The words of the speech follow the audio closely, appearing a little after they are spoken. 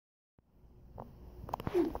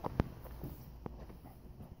A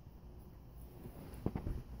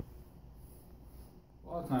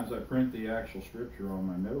lot of times I print the actual scripture on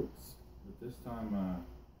my notes, but this time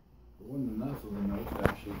there wasn't enough of the notes to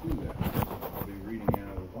actually do that. So I'll be reading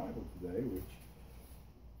out of the Bible today, which,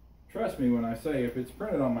 trust me when I say, if it's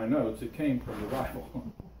printed on my notes, it came from the Bible.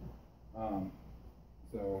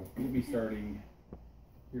 So we'll be starting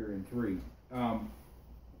here in 3. Are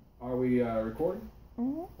we recording?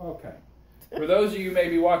 Mm-hmm. Okay. For those of you who may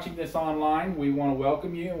be watching this online, we want to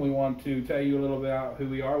welcome you, and we want to tell you a little bit about who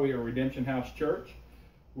we are. We are Redemption House Church.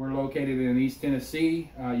 We're located in East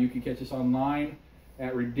Tennessee. You can catch us online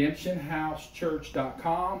at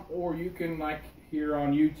redemptionhousechurch.com, or you can, like here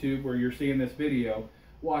on YouTube where you're seeing this video,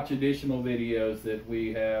 watch additional videos that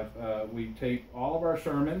we have. We take all of our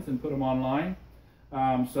sermons and put them online.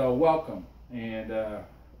 So welcome. And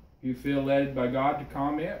if you feel led by God to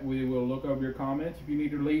comment, we will look over your comments. If you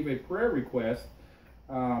need to leave a prayer request,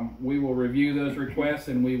 we will review those requests,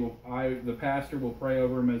 and the pastor will pray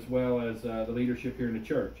over them, as well as the leadership here in the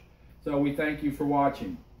church. So we thank you for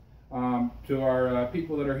watching. To our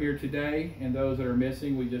people that are here today and those that are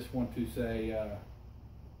missing, we just want to say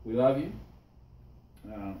we love you.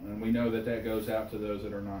 And we know that goes out to those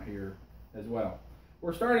that are not here as well.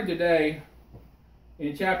 We're starting today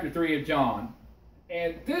in chapter 3 of John.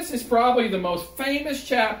 And this is probably the most famous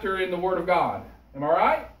chapter in the Word of God. Am I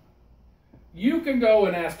right? You can go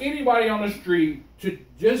and ask anybody on the street to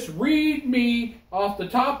just read me off the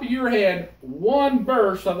top of your head one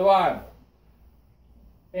verse of the Bible.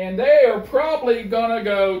 And they are probably going to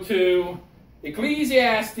go to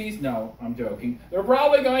Ecclesiastes. No, I'm joking. They're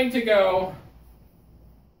probably going to go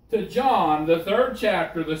to John, the 3rd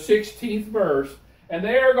chapter, the 16th verse. And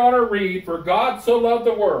they are going to read, "For God so loved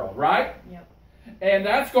the world," right? Yep. And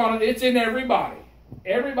it's in everybody.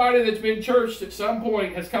 Everybody that's been churched at some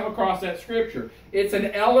point has come across that scripture. It's an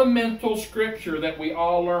elemental scripture that we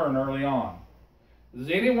all learn early on.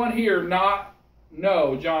 Does anyone here not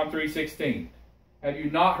know John 3:16? Have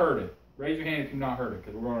you not heard it? Raise your hand if you've not heard it,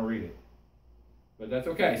 because we're going to read it. But that's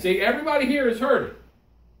okay. See, everybody here has heard it.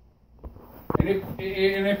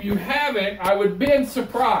 And if you haven't, I would be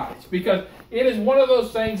surprised, because it is one of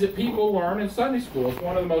those things that people learn in Sunday school. It's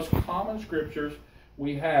one of the most common scriptures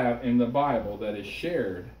we have in the Bible that is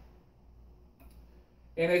shared.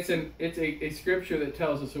 And it's a scripture that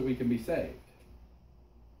tells us that we can be saved.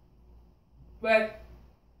 But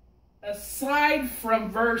aside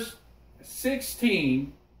from verse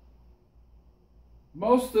 16,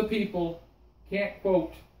 most of the people can't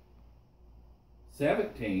quote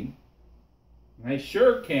 17. And they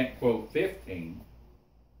sure can't quote 15.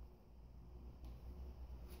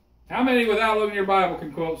 How many, without looking at your Bible,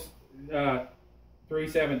 can quote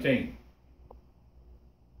 3:17?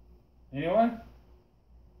 Anyone?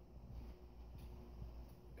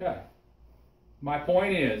 Okay. My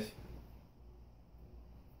point is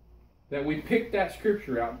that we picked that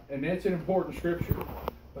scripture out, and it's an important scripture,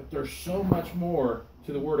 but there's so much more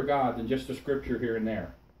to the Word of God than just a scripture here and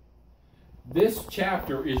there. This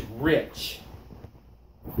chapter is rich.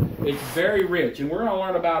 It's very rich, and we're going to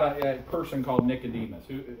learn about a person called Nicodemus.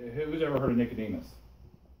 Who's ever heard of Nicodemus?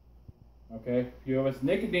 Okay, a few of us.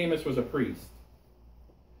 Nicodemus was a priest.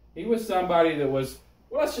 He was somebody that was,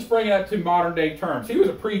 well, let's just bring it up to modern day terms. He was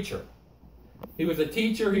a preacher. He was a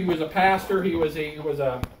teacher. He was a pastor. He was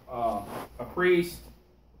a priest,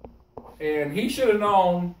 and he should have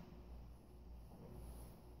known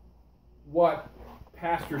what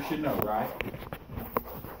pastors should know, right?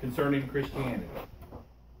 Concerning Christianity.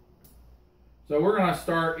 So we're going to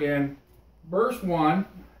start in verse 1,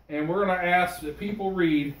 and we're going to ask that people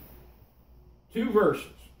read 2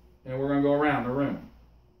 verses, and we're going to go around the room.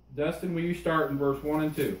 Dustin, will you start in verse 1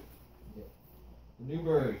 and 2? Yeah. The new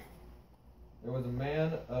verse. There was a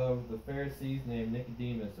man of the Pharisees named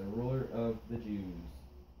Nicodemus, a ruler of the Jews.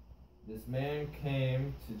 This man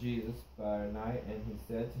came to Jesus by night, and he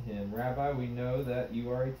said to him, "Rabbi, we know that you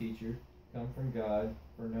are a teacher, come from God,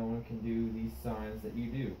 for no one can do these signs that you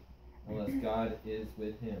do, unless God is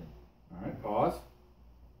with him." All right, pause.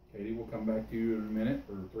 Katie, we'll come back to you in a minute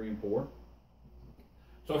for 3 and 4.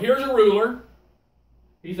 So here's a ruler.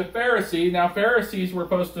 He's a Pharisee. Now, Pharisees were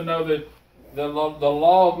supposed to know the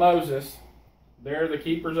law of Moses. They're the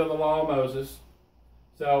keepers of the law of Moses.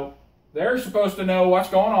 So they're supposed to know what's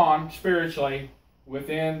going on spiritually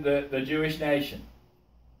within the Jewish nation.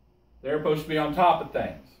 They're supposed to be on top of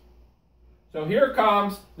things. So here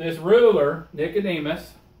comes this ruler,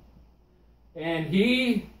 Nicodemus, and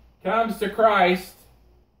he comes to Christ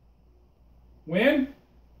when?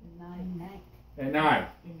 At night.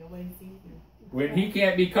 When he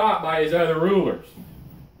can't be caught by his other rulers.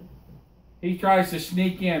 He tries to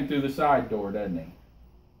sneak in through the side door, doesn't he?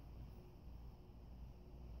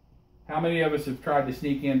 How many of us have tried to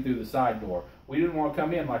sneak in through the side door? We didn't want to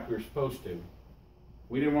come in like we were supposed to.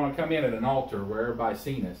 We didn't want to come in at an altar where everybody's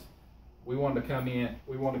seen us. We wanted to come in.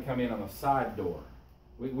 We wanted to come in on the side door.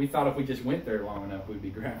 We thought if we just went there long enough, we'd be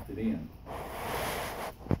grafted in.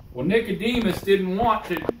 Well, Nicodemus didn't want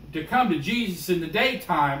to come to Jesus in the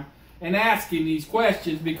daytime and ask him these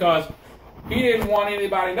questions because he didn't want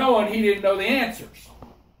anybody knowing he didn't know the answers.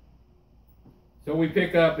 So we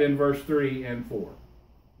pick up in verse 3 and 4.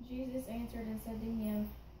 Jesus answered and said to him,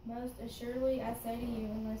 Most assuredly I say to you,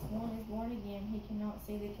 unless one is born again, he cannot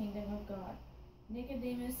see the kingdom of God.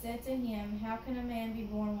 Nicodemus said to him, How can a man be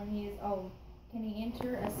born when he is old? Can he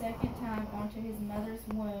enter a second time onto his mother's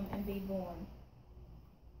womb and be born?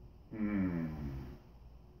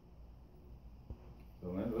 So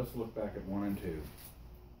let's look back at 1 and 2.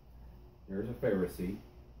 There's a Pharisee.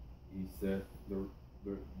 He's the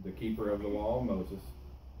keeper of the law of Moses.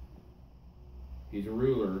 He's a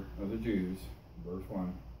ruler of the Jews, verse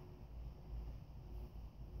 1.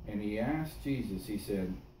 And he asked Jesus, he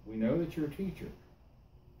said, we know that you're a teacher,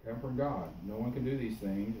 come from God. No one can do these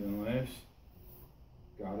things unless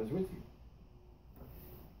God is with you.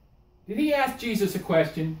 Did he ask Jesus a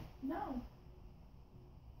question? No.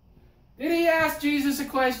 Did he ask Jesus a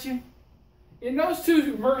question? In those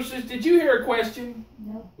two verses, did you hear a question?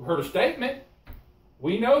 No. You heard a statement.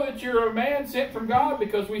 We know that you're a man sent from God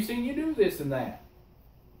because we've seen you do this and that.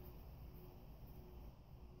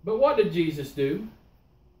 But what did Jesus do?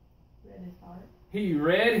 Read his heart. He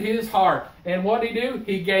read his heart. And what did he do?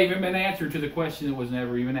 He gave him an answer to the question that was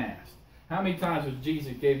never even asked. How many times has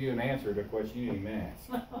Jesus gave you an answer to a question you didn't even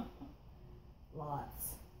ask?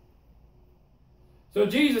 Lots. So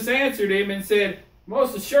Jesus answered him and said,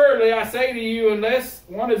 Most assuredly I say to you, unless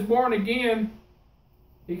one is born again,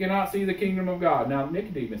 he cannot see the kingdom of God. Now,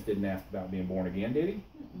 Nicodemus didn't ask about being born again, did he?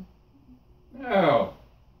 No.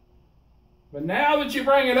 But now that you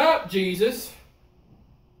bring it up, Jesus,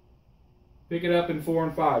 pick it up in 4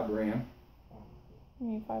 and 5, Graham. You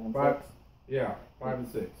need 5 and 5, 6? Yeah, 5 and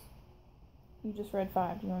 6. You just read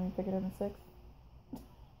 5. Do you want me to pick it up in 6?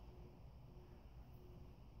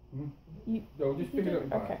 No, just pick it up in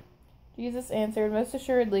 5. Okay. Jesus answered, Most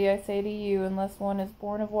assuredly I say to you, unless one is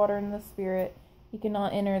born of water and the Spirit, he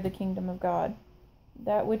cannot enter the kingdom of God.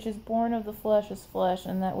 That which is born of the flesh is flesh,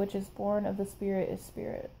 and that which is born of the Spirit is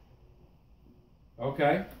spirit.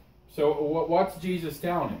 Okay, so what's Jesus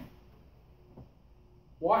telling him?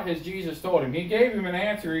 What has Jesus told him? He gave him an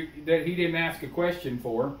answer that he didn't ask a question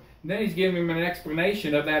for. And then he's giving him an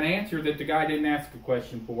explanation of that answer that the guy didn't ask a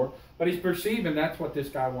question for. But he's perceiving that's what this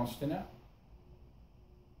guy wants to know.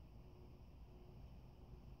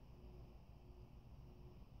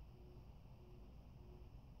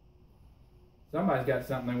 Somebody's got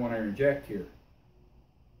something they want to interject here.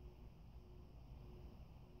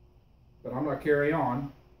 But I'm going to carry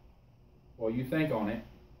on while you think on it.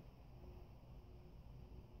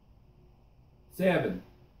 7.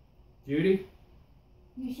 Judy?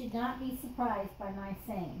 You should not be surprised by my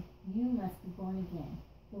saying, you must be born again.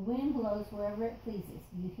 The wind blows wherever it pleases.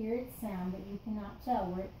 You hear its sound, but you cannot tell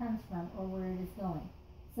where it comes from or where it is going.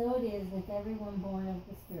 So it is with everyone born of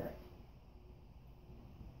the Spirit.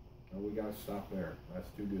 Oh, we got to stop there. That's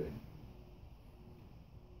too good.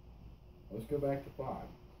 Let's go back to 5.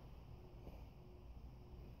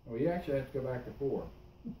 Oh, you actually have to go back to 4.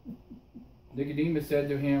 Nicodemus said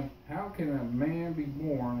to him, How can a man be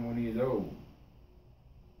born when he is old?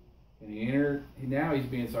 Can he enter? Now he's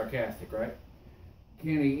being sarcastic, right?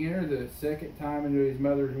 Can he enter the second time into his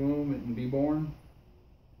mother's womb and be born?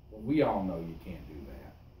 Well, we all know you can't do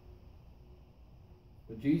that.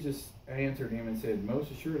 But Jesus answered him and said,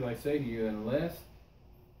 Most assuredly I say to you, unless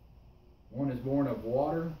one is born of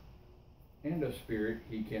water and of spirit,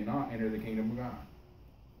 he cannot enter the kingdom of God.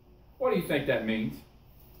 What do you think that means?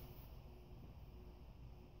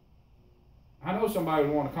 I know somebody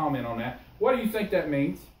would want to comment on that. What do you think that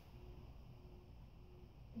means?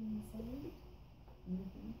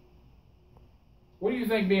 What do you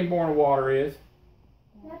think being born of water is?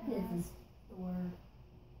 Baptism. The word.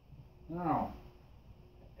 No.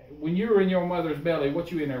 When you were in your mother's belly,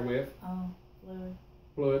 what you in there with? Oh, fluid.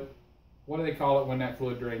 Fluid. What do they call it when that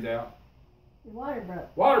fluid drains out? The water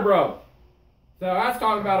broke. Water broke. So that's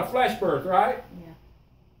talking about a flesh birth, right? Yeah.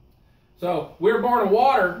 So we're born of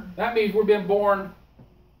water. That means we've been born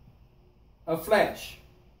of flesh.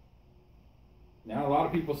 Now, a lot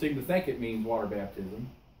of people seem to think it means water baptism,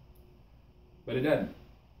 but it doesn't.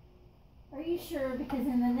 Are you sure? Because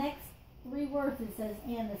in the next 3 words it says,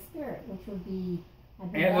 and the Spirit, which would be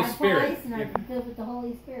I've been And the baptized Spirit. and I've been filled with the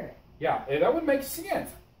Holy Spirit. Yeah, that would make sense.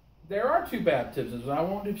 There are two baptisms, and I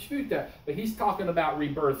won't dispute that. But he's talking about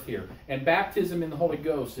rebirth here. And baptism in the Holy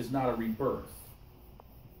Ghost is not a rebirth.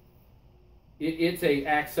 It's a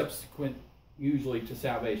act subsequent, usually, to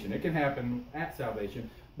salvation. It can happen at salvation,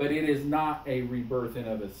 but it is not a rebirth in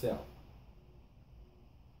of itself.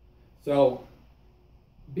 So,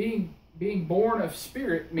 being born of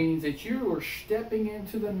Spirit means that you are stepping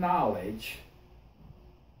into the knowledge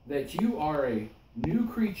that you are a new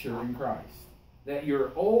creature in Christ. That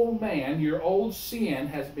your old man, your old sin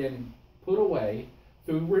has been put away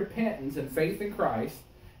through repentance and faith in Christ.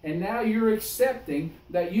 And now you're accepting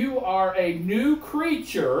that you are a new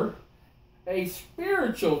creature, a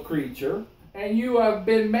spiritual creature, and you have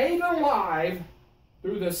been made alive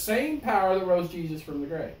through the same power that rose Jesus from the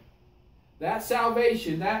grave. That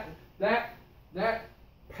salvation, that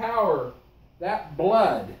power, that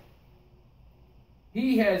blood,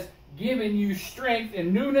 he has given you strength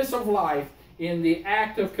and newness of life in the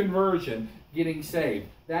act of conversion, getting saved.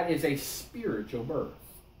 That is a spiritual birth.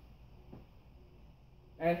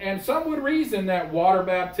 And some would reason that water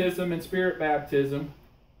baptism and spirit baptism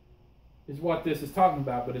is what this is talking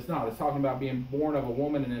about, but it's not. It's talking about being born of a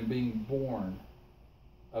woman and then being born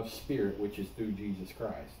of spirit, which is through Jesus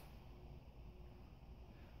Christ.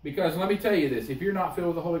 Because let me tell you this, if you're not filled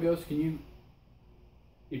with the Holy Ghost,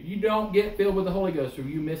 if you don't get filled with the Holy Ghost, will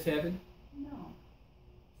you miss heaven? No.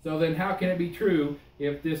 So then how can it be true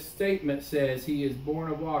if this statement says he is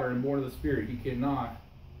born of water and born of the Spirit? He cannot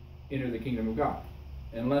enter the kingdom of God.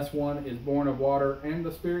 Unless one is born of water and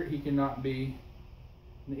the Spirit, he cannot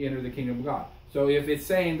enter the kingdom of God. So if it's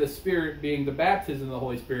saying the Spirit being the baptism of the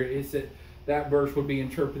Holy Spirit, it's that verse would be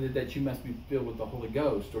interpreted that you must be filled with the Holy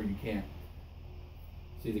Ghost or you can't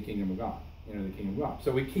see the kingdom of God, enter the kingdom of God.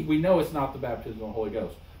 So we know it's not the baptism of the Holy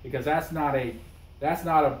Ghost because that's not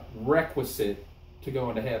a requisite to go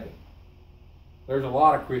into heaven. There's a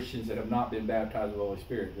lot of Christians that have not been baptized with the Holy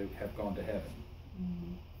Spirit that have gone to heaven.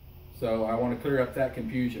 Mm-hmm. So I want to clear up that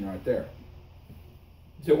confusion right there.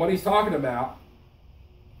 So what he's talking about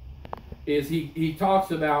is he talks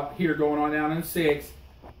about here going on down in 6,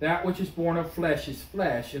 that which is born of flesh is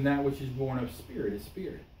flesh, and that which is born of spirit is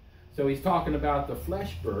spirit. So he's talking about the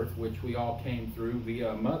flesh birth, which we all came through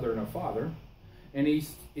via a mother and a father. And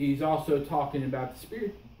he's also talking about the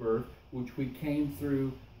spirit birth, which we came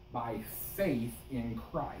through by faith in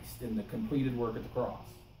Christ and the completed work at the cross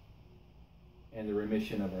and the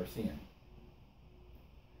remission of our sin.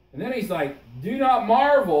 And then he's like, do not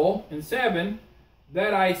marvel, in 7,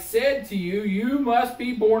 that I said to you, you must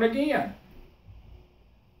be born again.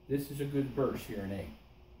 This is a good verse here in 8.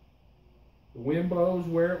 The wind blows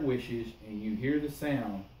where it wishes, and you hear the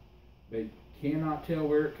sound, but cannot tell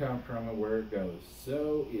where it comes from and where it goes.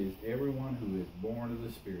 So is everyone who is born of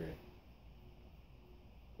the Spirit.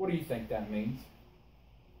 What do you think that means?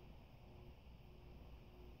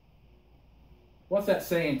 What's that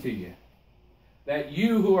saying to you? That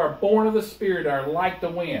you who are born of the Spirit are like the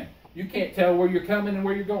wind. You can't tell where you're coming and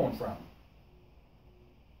where you're going from.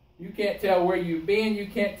 You can't tell where you've been. You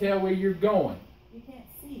can't tell where you're going. You can't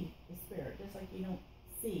see the Spirit, just like you don't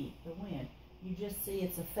see the wind. You just see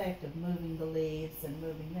its effect of moving the leaves and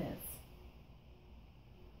moving this.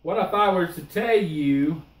 What if I were to tell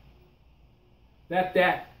you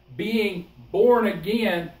that being born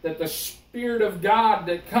again, that the Spirit of God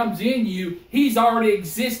that comes in you, He's already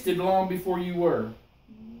existed long before you were.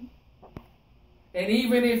 Mm-hmm. And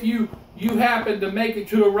even if you happen to make it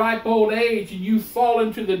to a ripe old age and you fall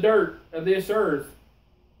into the dirt of this earth,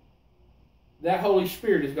 that Holy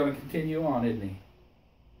Spirit is going to continue on, isn't He?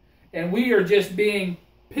 And we are just being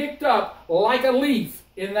picked up like a leaf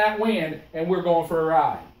in that wind, and we're going for a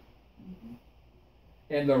ride. Mm-hmm.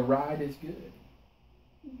 And the ride is good.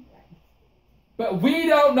 But we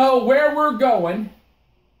don't know where we're going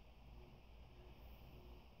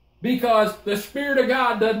because the Spirit of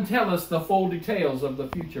God doesn't tell us the full details of the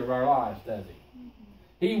future of our lives, does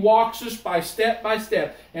He? He walks us by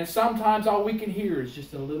step, and sometimes all we can hear is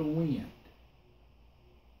just a little wind.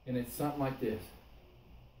 And it's something like this.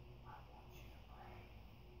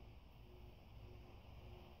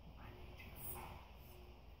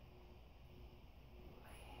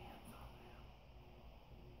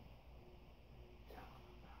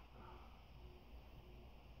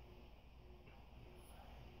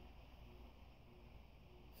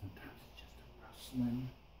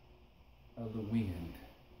 Of the wind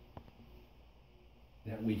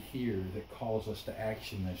that we hear that calls us to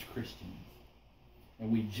action as Christians,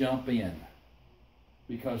 and we jump in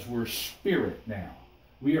because we're spirit now.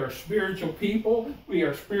 We are spiritual people. We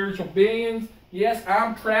are spiritual beings. Yes,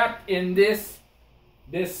 I'm trapped in this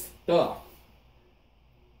this stuff.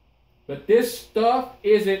 But this stuff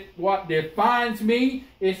isn't what defines me.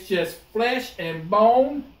 It's just flesh and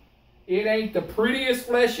bone. It ain't the prettiest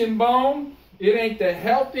flesh and bone. It ain't the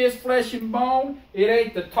healthiest flesh and bone. It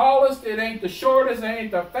ain't the tallest. It ain't the shortest. It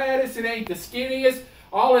ain't the fattest. It ain't the skinniest.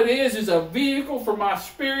 All it is a vehicle for my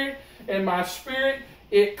spirit. And my spirit,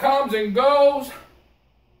 it comes and goes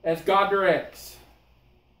as God directs.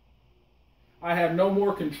 I have no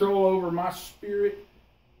more control over my spirit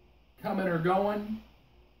coming or going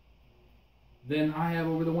than I have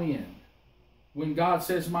over the wind. When God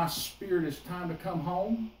says my spirit is time to come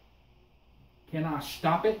home, can I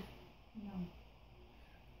stop it? No.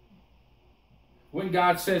 When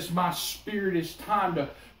God says my spirit is time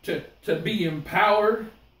to be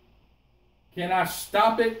empowered, can I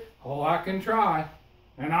stop it? Oh, I can try,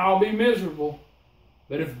 and I'll be miserable.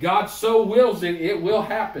 But if God so wills it, it will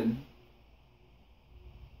happen.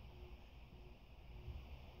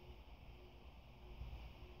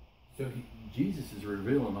 So Jesus is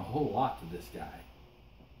revealing a whole lot to this guy.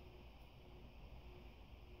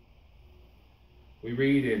 We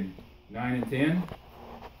read in 9 and 10.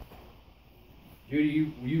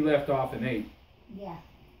 Judy, you left off in 8. Yeah.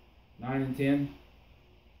 9 and 10.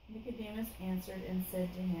 Nicodemus answered and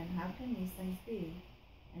said to him, How can these things be?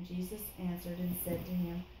 And Jesus answered and said to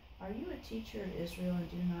him, Are you a teacher of Israel and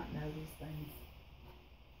do not know these things?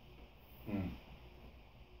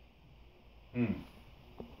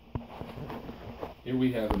 Here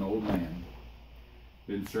we have an old man,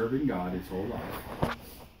 been serving God his whole life,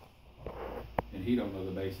 and he don't know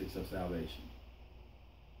the basics of salvation.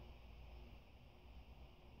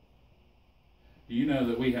 Do you know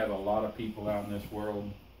that we have a lot of people out in this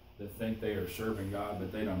world that think they are serving God,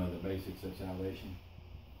 but they don't know the basics of salvation?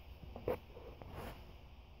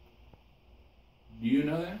 Do you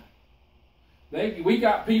know that? We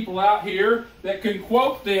got people out here that can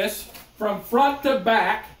quote this from front to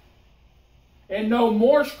back and know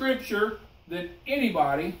more scripture than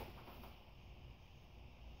anybody.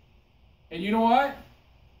 And you know what?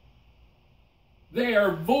 They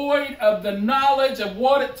are void of the knowledge of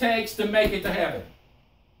what it takes to make it to heaven.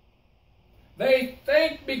 They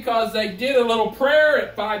think because they did a little prayer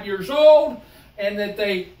at 5 years old and that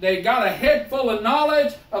they got a head full of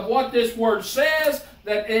knowledge of what this word says,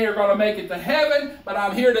 that they are going to make it to heaven. But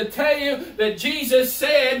I'm here to tell you that Jesus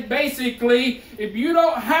said, basically, if you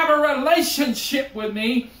don't have a relationship with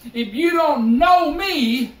me, if you don't know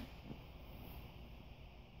me,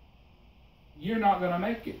 you're not going to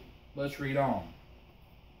make it. Let's read on.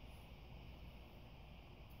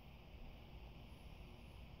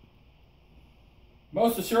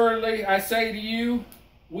 Most assuredly, I say to you,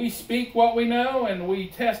 we speak what we know, and we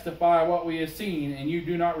testify what we have seen, and you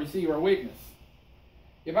do not receive our witness.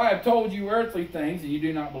 If I have told you earthly things and you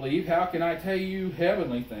do not believe, how can I tell you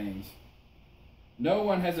heavenly things? No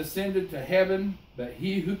one has ascended to heaven but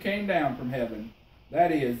he who came down from heaven,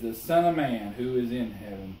 that is, the Son of Man who is in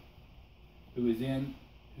heaven. Who is in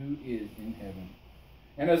heaven.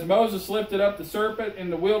 And as Moses lifted up the serpent in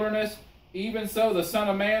the wilderness, even so the Son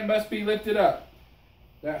of Man must be lifted up,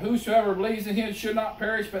 that whosoever believes in him should not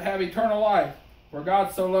perish but have eternal life. For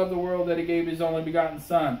God so loved the world that he gave his only begotten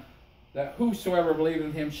Son, that whosoever believeth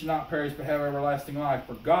in him should not perish but have everlasting life.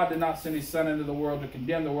 For God did not send his Son into the world to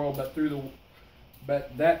condemn the world,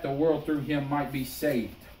 but that the world through him might be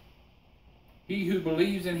saved. He who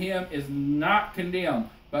believes in him is not condemned,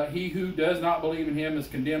 but he who does not believe in him is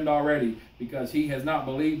condemned already, because he has not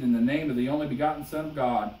believed in the name of the only begotten Son of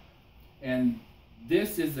God. And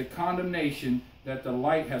this is the condemnation, that the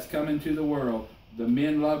light has come into the world. The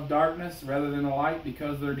men love darkness rather than the light,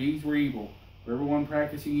 because their deeds were evil. For everyone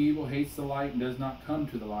practicing evil hates the light and does not come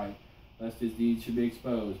to the light, lest his deeds should be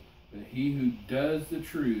exposed. But he who does the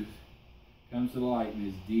truth comes to the light, and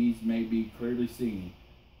his deeds may be clearly seen,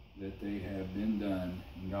 that they have been done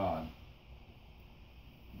in God.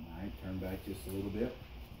 All right, turn back just a little bit.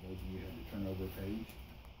 Those of you who had to turn over a page.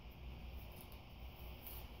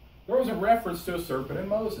 There was a reference to a serpent in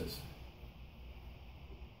Moses.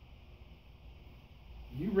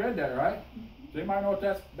 You read that, right? Does anybody know what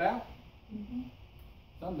that's about? Mm-hmm.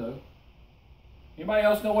 Some do. Anybody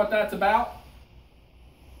else know what that's about?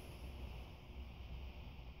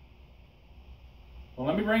 Well,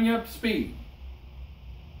 let me bring you up to speed.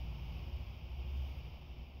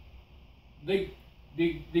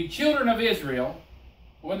 The children of Israel,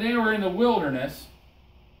 when they were in the wilderness,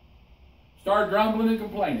 started grumbling and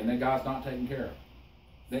complaining that God's not taking care of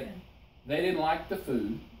them. They didn't like the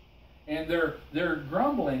food, and their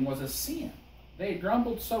grumbling was a sin. They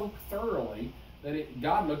grumbled so thoroughly that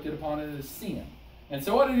God looked upon it as sin. And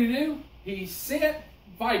so what did he do? He sent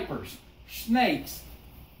vipers, snakes,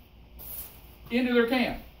 into their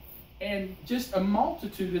camp. And just a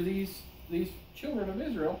multitude of these children of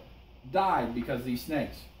Israel died because of these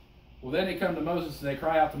snakes. Well, then they come to Moses and they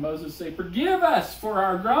cry out to Moses and say, "Forgive us for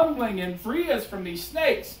our grumbling and free us from these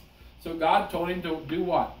snakes." So God told him to do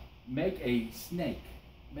what? Make a snake.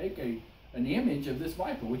 Make an image of this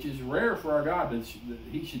viper, which is rare for our God that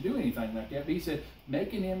he should do anything like that. But he said,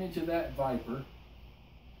 make an image of that viper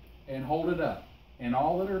and hold it up. And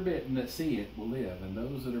all that are bitten that see it will live, and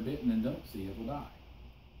those that are bitten and don't see it will die.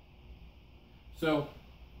 So,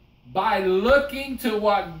 by looking to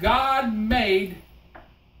what God made,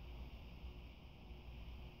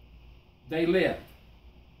 they lived.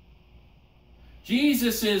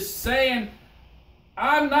 Jesus is saying,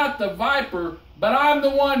 I'm not the viper, but I'm the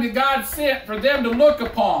one that God sent for them to look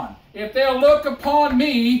upon. If they'll look upon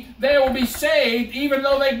me, they will be saved, even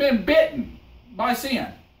though they've been bitten by sin.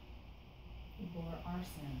 He bore our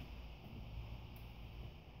sin.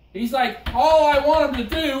 He's like, all I want them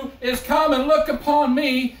to do is come and look upon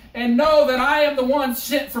me and know that I am the one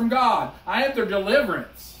sent from God. I am their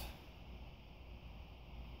deliverance.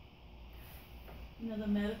 You know, the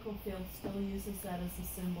medical field still uses that as a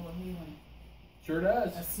symbol of healing. Sure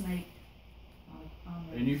does. A snake. On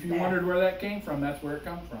the And if you back. wondered where that came from, that's where it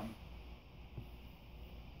comes from.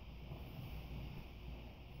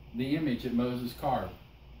 The image that Moses carved,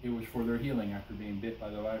 it was for their healing after being bit by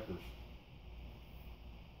the vipers.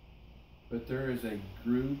 But there is a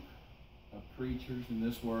group of preachers in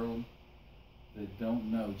this world that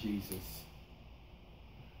don't know Jesus.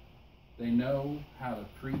 They know how to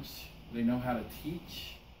preach, they know how to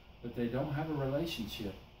teach, but they don't have a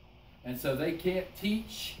relationship. And so they can't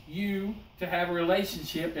teach you to have a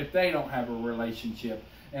relationship if they don't have a relationship.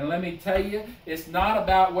 And let me tell you, it's not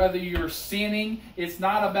about whether you're sinning. It's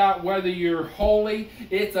not about whether you're holy.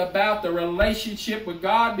 It's about the relationship with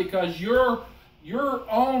God, because your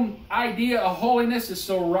own idea of holiness is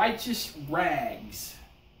so righteous rags.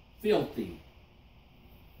 Filthy.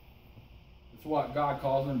 That's what God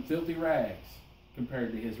calls them, filthy rags,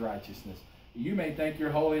 compared to his righteousness. You may think you're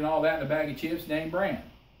holy and all that in a bag of chips, name brand.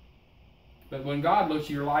 But when God looks at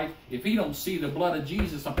your life, if he don't see the blood of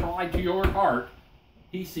Jesus applied to your heart,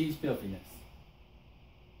 he sees filthiness.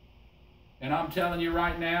 And I'm telling you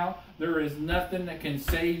right now, there is nothing that can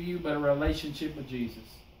save you but a relationship with Jesus.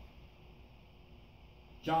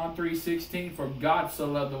 John 3:16, for God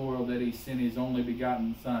so loved the world that he sent his only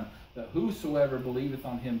begotten Son, that whosoever believeth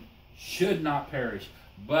on him should not perish,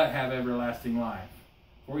 but have everlasting life.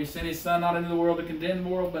 For he sent his Son not into the world to condemn the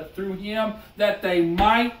world, but through him that they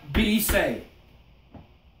might be saved.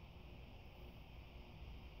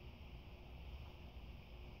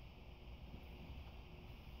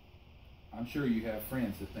 I'm sure you have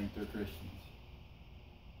friends that think they're Christians.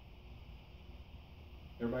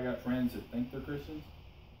 Everybody got friends that think they're Christians?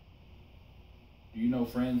 Do you know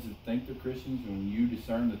friends that think they're Christians when you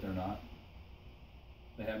discern that they're not?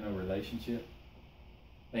 They have no relationship.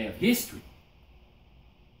 They have history.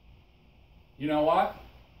 You know what?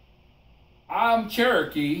 I'm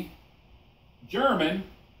Cherokee, German,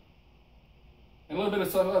 and a little bit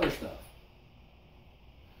of some other stuff.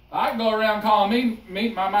 I can go around calling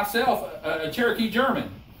myself a Cherokee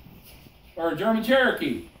German, or a German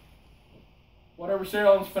Cherokee, whatever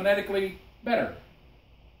sounds phonetically better.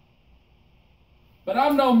 But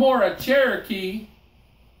I'm no more a Cherokee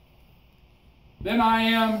than I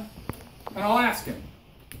am an Alaskan.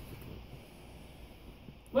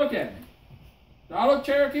 Look at me. Do I look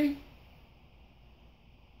Cherokee?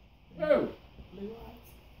 No. Blue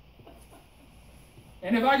eyes.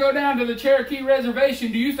 And if I go down to the Cherokee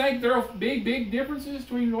reservation, do you think there are big differences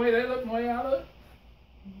between the way they look and the way I look?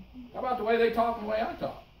 How about the way they talk and the way I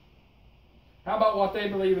talk? How about what they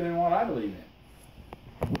believe in and what I believe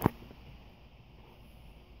in?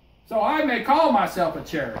 So I may call myself a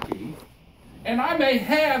Cherokee, and I may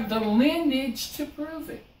have the lineage to prove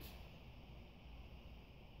it.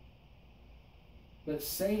 But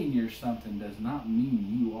saying you're something does not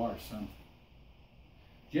mean you are something.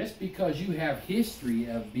 Just because you have history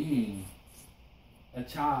of being a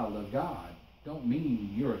child of God, don't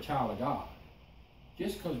mean you're a child of God.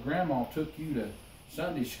 Just because Grandma took you to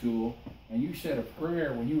Sunday school and you said a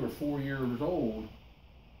prayer when you were 4 years old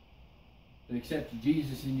that accepted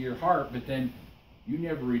Jesus into your heart, but then you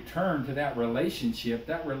never returned to that relationship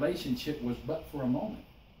was but for a moment.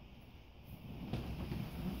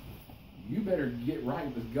 You better get right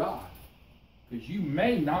with God, because you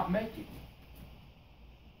may not make it.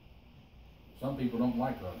 Some people don't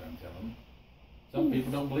like what I'm telling them. Some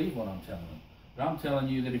people don't believe what I'm telling them. But I'm telling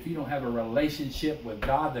you that if you don't have a relationship with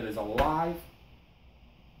God that is alive,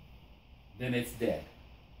 then it's dead.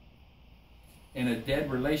 And a dead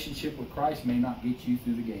relationship with Christ may not get you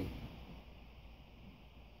through the gate.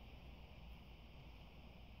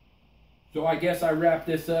 So I guess I wrap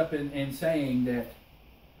this up in saying that,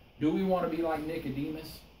 do we want to be like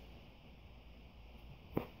Nicodemus?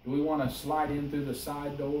 Do we want to slide in through the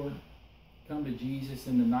side door, come to Jesus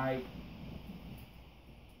in the night?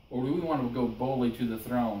 Or do we want to go boldly to the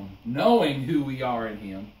throne, knowing who we are in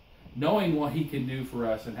Him, knowing what He can do for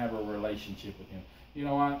us, and have a relationship with Him? You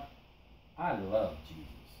know what? I love Jesus.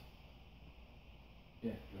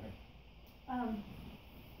 Yeah, go ahead.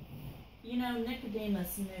 You know,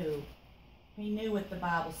 Nicodemus knew. He knew what the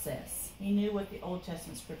Bible says. He knew what the Old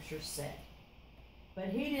Testament scriptures said. But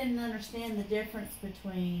he didn't understand the difference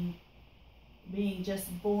between being just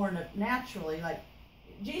born naturally. Like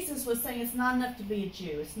Jesus was saying, it's not enough to be a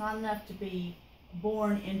Jew. It's not enough to be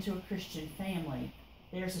born into a Christian family.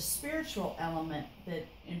 There's a spiritual element that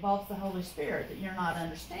involves the Holy Spirit that you're not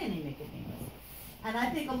understanding, Nicodemus. And I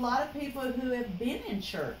think a lot of people who have been in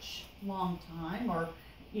church a long time, or,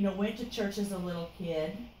 went to church as a little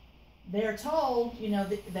kid, they're told,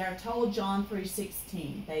 they're told John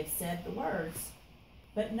 3:16. They've said the words.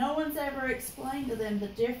 But no one's ever explained to them the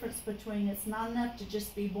difference between it's not enough to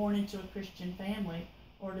just be born into a Christian family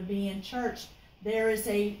or to be in church. There is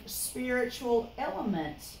a spiritual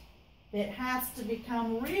element that has to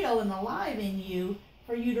become real and alive in you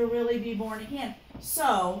for you to really be born again.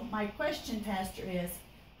 So, my question, Pastor, is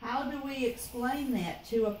how do we explain that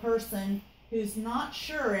to a person who's not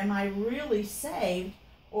sure, am I really saved,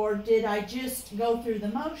 or did I just go through the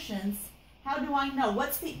motions? How do I know?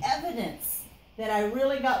 What's the evidence that I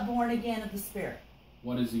really got born again of the Spirit?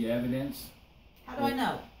 What is the evidence? How do I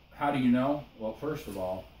know? How do you know? Well, first of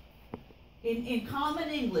all, in common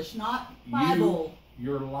English, not Bible.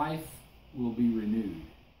 Your life will be renewed.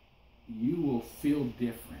 You will feel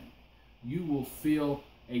different. You will feel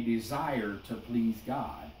a desire to please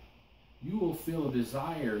God. You will feel a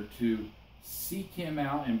desire to seek Him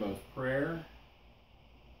out in both prayer,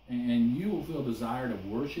 and you will feel a desire to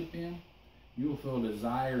worship Him. You will feel a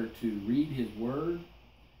desire to read His Word.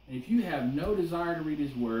 And if you have no desire to read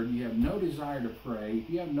His Word, you have no desire to pray, if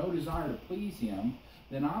you have no desire to please Him,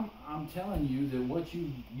 then I'm telling you that what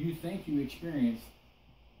you think you experienced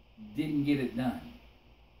didn't get it done.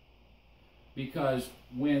 Because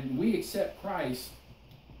when we accept Christ,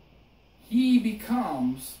 He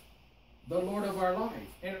becomes the Lord of our life.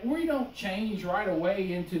 And we don't change right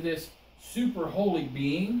away into this super holy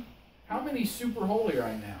being. How many super holy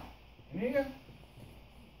right now? Yeah.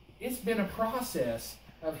 It's been a process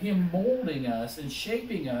of Him molding us and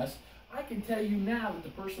shaping us. I can tell you now that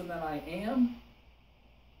the person that I am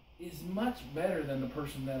is much better than the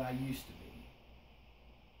person that I used to be.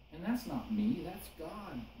 And that's not me, that's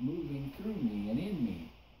God moving through me and in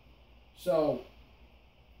me. So,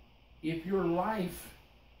 if your life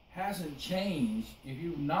hasn't changed, if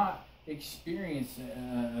you've not experienced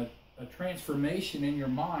a transformation in your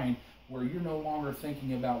mind where you're no longer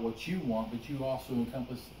thinking about what you want, but you also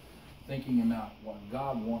encompass thinking about what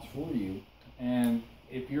God wants for you, and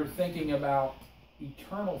if you're thinking about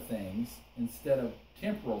eternal things instead of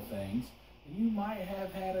temporal things, you might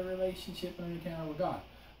have had a relationship and an encounter with God.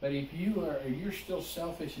 But if you're still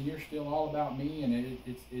selfish and you're still all about me, and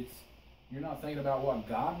you're not thinking about what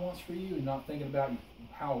God wants for you, and not thinking about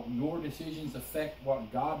how your decisions affect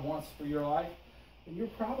what God wants for your life, then you're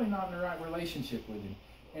probably not in the right relationship with Him.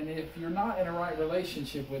 And if you're not in a right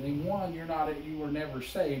relationship with Him, one, you were never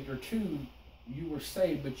saved, or two, you were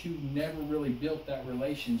saved, but you never really built that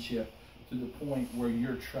relationship to the point where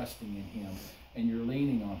you're trusting in Him and you're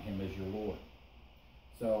leaning on Him as your Lord.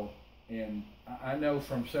 So, and I know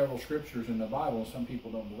from several scriptures in the Bible, some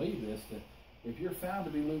people don't believe this, that if you're found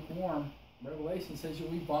to be lukewarm, Revelation says you'll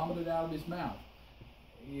be vomited out of His mouth.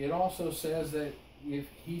 It also says that if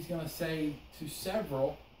He's going to say to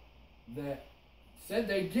several that said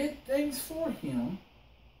they did things for Him,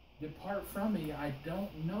 depart from me, I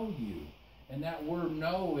don't know you. And that word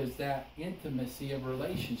know is that intimacy of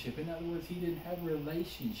relationship. In other words, He didn't have a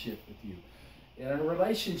relationship with you. And a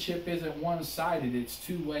relationship isn't one-sided, it's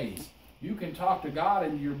two ways. You can talk to God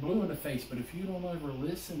and you're blue in the face, but if you don't ever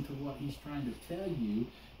listen to what He's trying to tell you,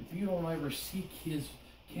 if you don't ever seek His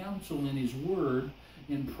counsel in His Word,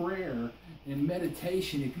 in prayer, in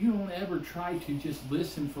meditation, if you don't ever try to just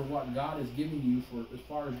listen for what God is giving you for as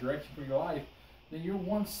far as direction for your life, then your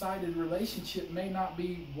one-sided relationship may not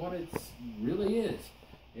be what it really is.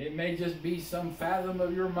 It may just be some fathom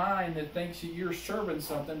of your mind that thinks that you're serving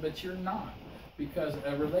something, but you're not. Because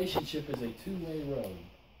a relationship is a two-way road.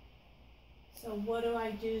 So what do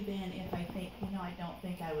I do then if I think, I don't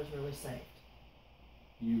think I was really saved?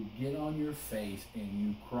 you get on your face and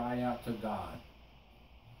you cry out to God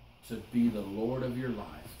to be the Lord of your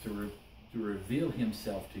life, to reveal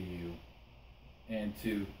himself to you, and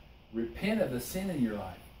to repent of the sin in your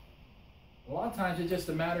life. A lot of times it's just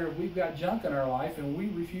a matter of we've got junk in our life and we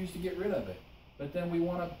refuse to get rid of it. But then we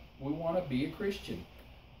want to be a Christian.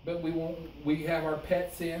 But we have our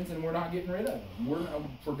pet sins and we're not getting rid of them. We're,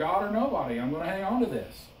 for God or nobody, I'm going to hang on to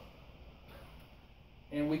this.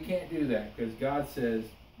 And we can't do that because God says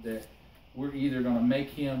that we're either going to make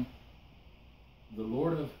him the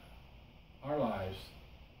Lord of our lives,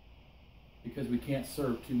 because we can't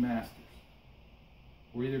serve two masters.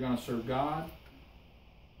 We're either going to serve God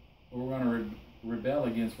or we're going to rebel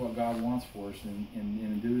against what God wants for us, and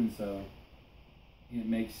in doing so, it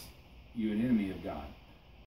makes you an enemy of God.